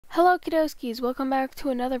Hello kiddoskis, welcome back to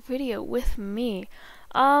another video with me.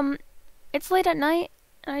 It's late at night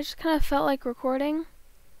and I just kind of felt like recording.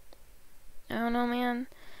 I don't know, man.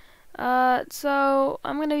 So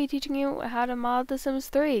I'm going to be teaching you how to mod The Sims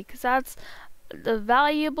 3 because that's the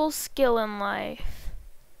valuable skill in life.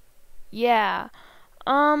 Yeah.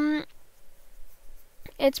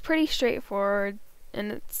 It's pretty straightforward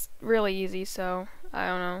and it's really easy, so I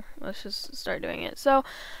don't know. Let's just start doing it. So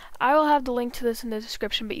I will have the link to this in the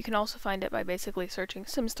description, but you can also find it by basically searching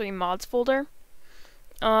Sims 3 mods folder.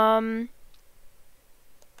 And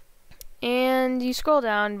you scroll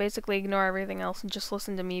down, basically ignore everything else and just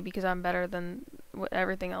listen to me because I'm better than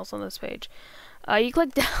everything else on this page. You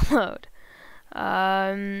click download.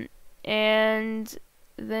 And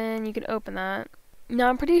then you can open that. Now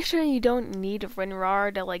I'm pretty sure you don't need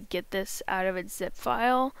WinRAR to like get this out of its zip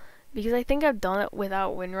file, because I think I've done it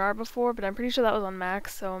without WinRAR before, but I'm pretty sure that was on Mac,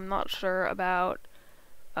 so I'm not sure about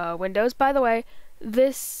Windows. By the way,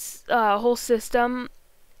 this whole system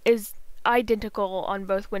is identical on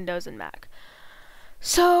both Windows and Mac.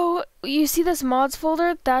 So you see this mods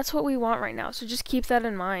folder? That's what we want right now, so just keep that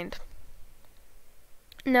in mind.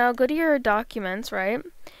 Now go to your documents, right,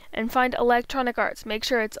 and find Electronic Arts. Make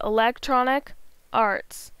sure it's Electronic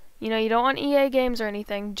Arts. You know, you don't want EA Games or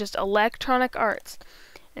anything, just Electronic Arts.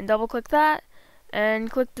 And double click that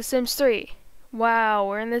and click The Sims 3. Wow,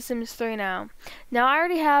 we're in The Sims 3 now. Now I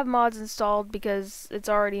already have mods installed because it's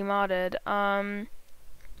already modded.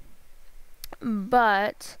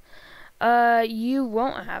 But you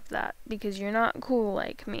won't have that because you're not cool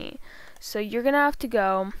like me. So you're gonna have to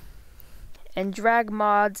go and drag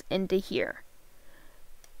mods into here.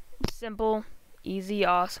 Simple, easy,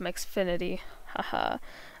 awesome, Xfinity. Haha.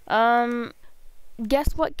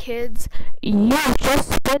 Guess what, kids? You've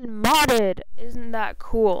just been modded! Isn't that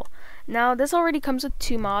cool? Now, this already comes with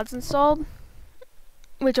 2 mods installed,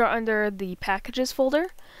 which are under the packages folder.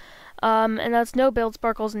 And that's no build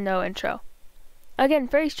sparkles and no intro. Again,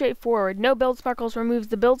 very straightforward. No build sparkles removes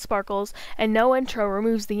the build sparkles, and no intro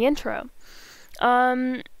removes the intro.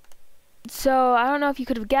 So, I don't know if you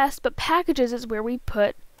could have guessed, but packages is where we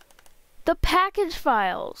put the package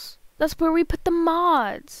files. That's where we put the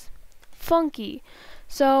mods. Funky.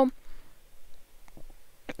 So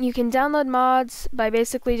you can download mods by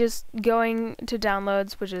basically just going to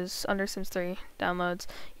downloads, which is under Sims 3 downloads.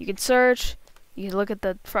 You can search, you can look at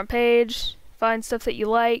the front page, find stuff that you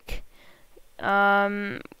like.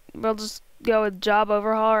 We'll just go with job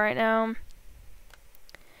overhaul right now.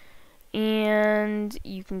 And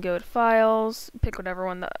you can go to files, pick whatever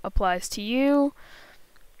one that applies to you.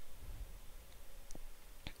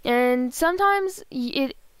 And sometimes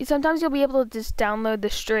you'll be able to just download the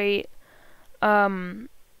straight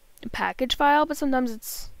package file, but sometimes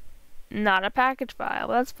it's not a package file.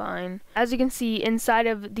 That's fine. As you can see, inside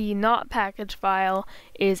of the not package file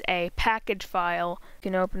is a package file. You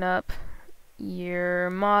can open up your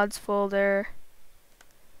mods folder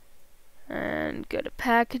and go to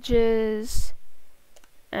packages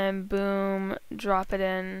and boom, drop it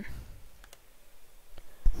in.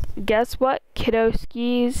 Guess what,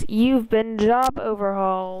 kiddoskis? You've been job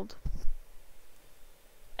overhauled.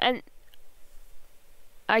 And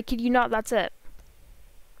I kid you not, that's it.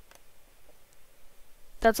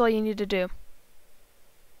 That's all you need to do.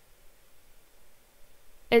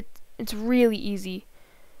 It's really easy.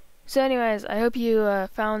 So anyways, I hope you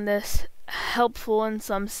found this helpful in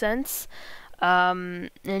some sense. And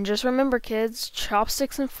just remember, kids,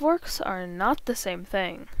 chopsticks and forks are not the same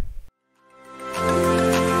thing.